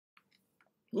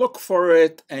Look for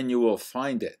it and you will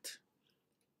find it.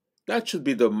 That should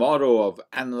be the motto of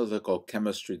analytical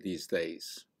chemistry these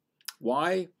days.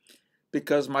 Why?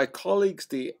 Because my colleagues,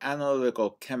 the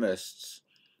analytical chemists,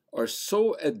 are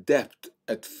so adept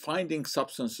at finding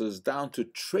substances down to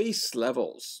trace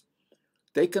levels.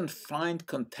 They can find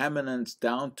contaminants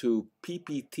down to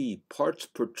ppt, parts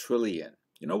per trillion.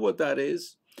 You know what that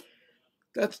is?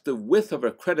 That's the width of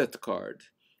a credit card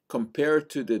compared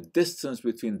to the distance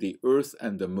between the Earth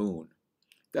and the Moon.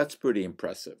 That's pretty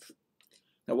impressive.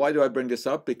 Now, why do I bring this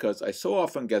up? Because I so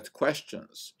often get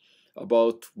questions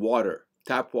about water,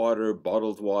 tap water,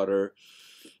 bottled water,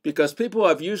 because people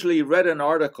have usually read an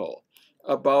article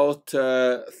about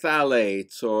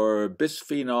phthalates or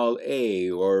bisphenol A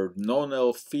or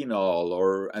nonyl phenol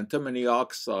or antimony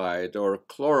oxide or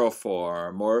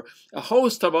chloroform or a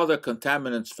host of other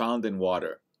contaminants found in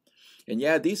water. And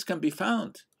yeah, these can be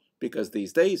found because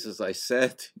these days, as I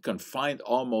said, you can find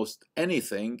almost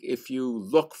anything if you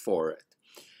look for it.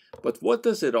 But what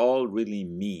does it all really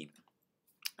mean?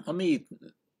 Let me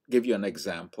give you an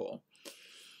example.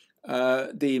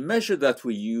 The measure that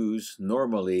we use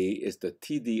normally is the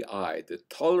TDI, the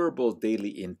Tolerable Daily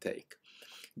Intake.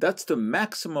 That's the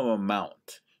maximum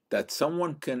amount that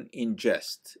someone can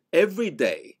ingest every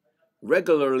day,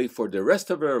 regularly for the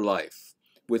rest of their life,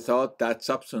 without that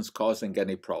substance causing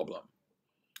any problem.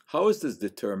 How is this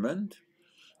determined?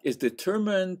 It's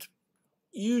determined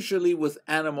usually with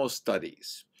animal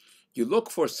studies. You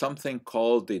look for something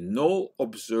called the No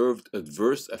Observed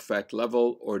Adverse Effect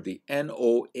Level, or the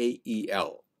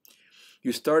NOAEL.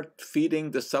 You start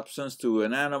feeding the substance to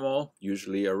an animal,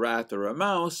 usually a rat or a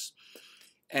mouse,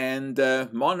 and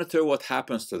monitor what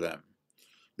happens to them.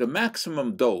 The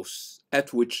maximum dose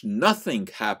at which nothing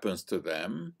happens to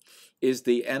them is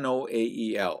the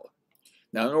NOAEL.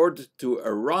 Now, in order to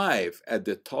arrive at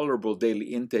the tolerable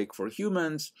daily intake for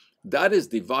humans, that is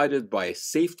divided by a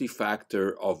safety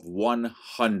factor of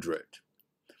 100.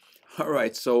 All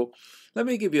right, so let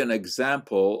me give you an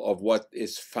example of what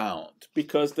is found,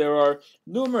 because there are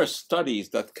numerous studies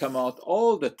that come out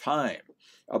all the time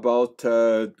about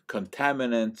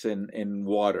contaminants in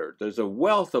water. There's a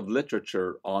wealth of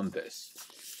literature on this.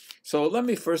 So let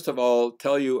me first of all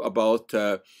tell you about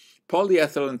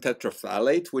polyethylene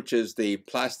terephthalate, which is the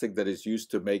plastic that is used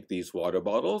to make these water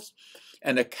bottles.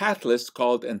 And a catalyst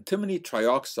called antimony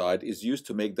trioxide is used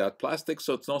to make that plastic,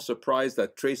 so it's no surprise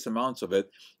that trace amounts of it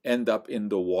end up in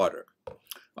the water.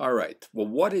 All right, well,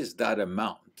 what is that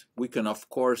amount? We can, of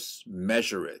course,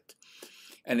 measure it.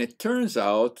 And it turns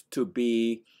out to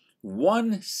be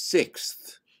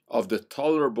 1/6 of the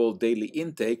tolerable daily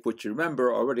intake, which,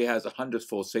 remember, already has a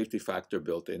 100-fold safety factor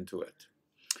built into it.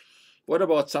 What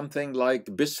about something like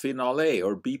bisphenol A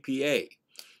or BPA?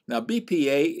 Now,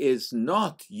 BPA is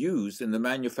not used in the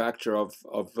manufacture of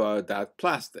that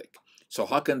plastic. So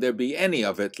how can there be any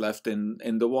of it left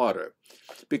in the water?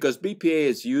 Because BPA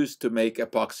is used to make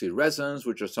epoxy resins,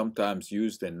 which are sometimes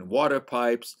used in water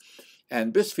pipes.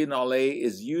 And bisphenol A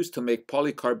is used to make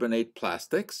polycarbonate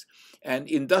plastics. And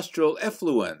industrial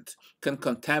effluent can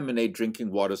contaminate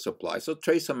drinking water supply. So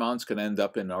trace amounts can end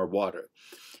up in our water.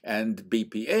 And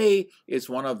BPA is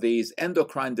one of these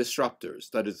endocrine disruptors.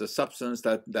 That is a substance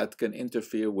that can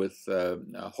interfere with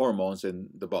hormones in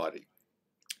the body.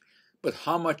 But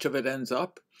how much of it ends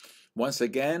up? Once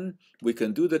again, we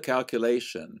can do the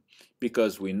calculation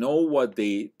because we know what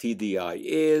the TDI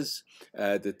is.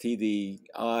 The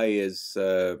TDI is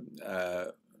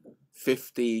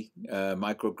 50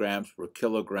 micrograms per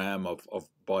kilogram of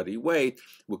body weight.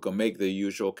 We can make the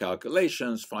usual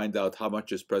calculations, find out how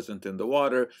much is present in the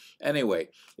water. Anyway,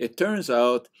 it turns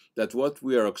out that what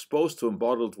we are exposed to in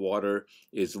bottled water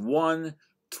is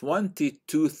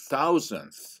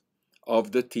 1/22,000th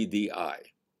of the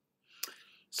TDI.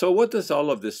 So what does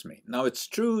all of this mean? Now, it's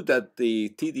true that the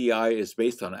TDI is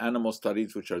based on animal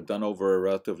studies which are done over a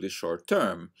relatively short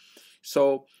term.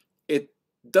 So it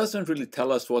doesn't really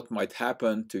tell us what might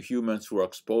happen to humans who are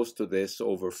exposed to this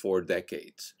over 4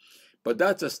 decades. But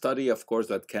that's a study, of course,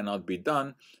 that cannot be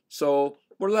done. So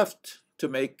we're left to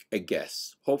make a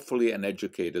guess, hopefully an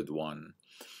educated one.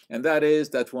 And that is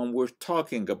that when we're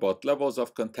talking about levels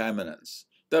of contaminants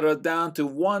that are down to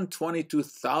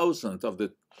 1/22,000th of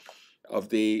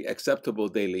the acceptable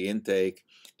daily intake,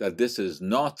 that this is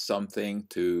not something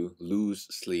to lose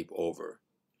sleep over.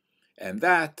 And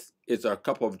that is our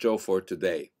cup of joe for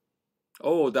today.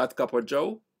 Oh, that cup of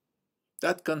joe?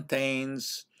 That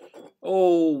contains,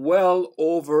 well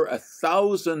over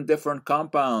 1,000 different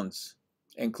compounds,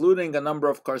 including a number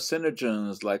of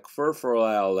carcinogens like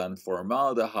furfural and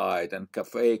formaldehyde and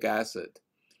caffeic acid.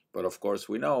 But of course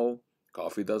we know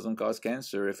Coffee doesn't cause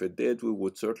cancer. If it did, we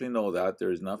would certainly know that.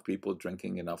 There's enough people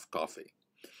drinking enough coffee.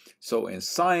 So in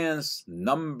science,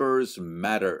 numbers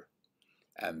matter.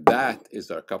 And that is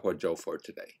our Cup of Joe for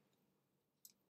today.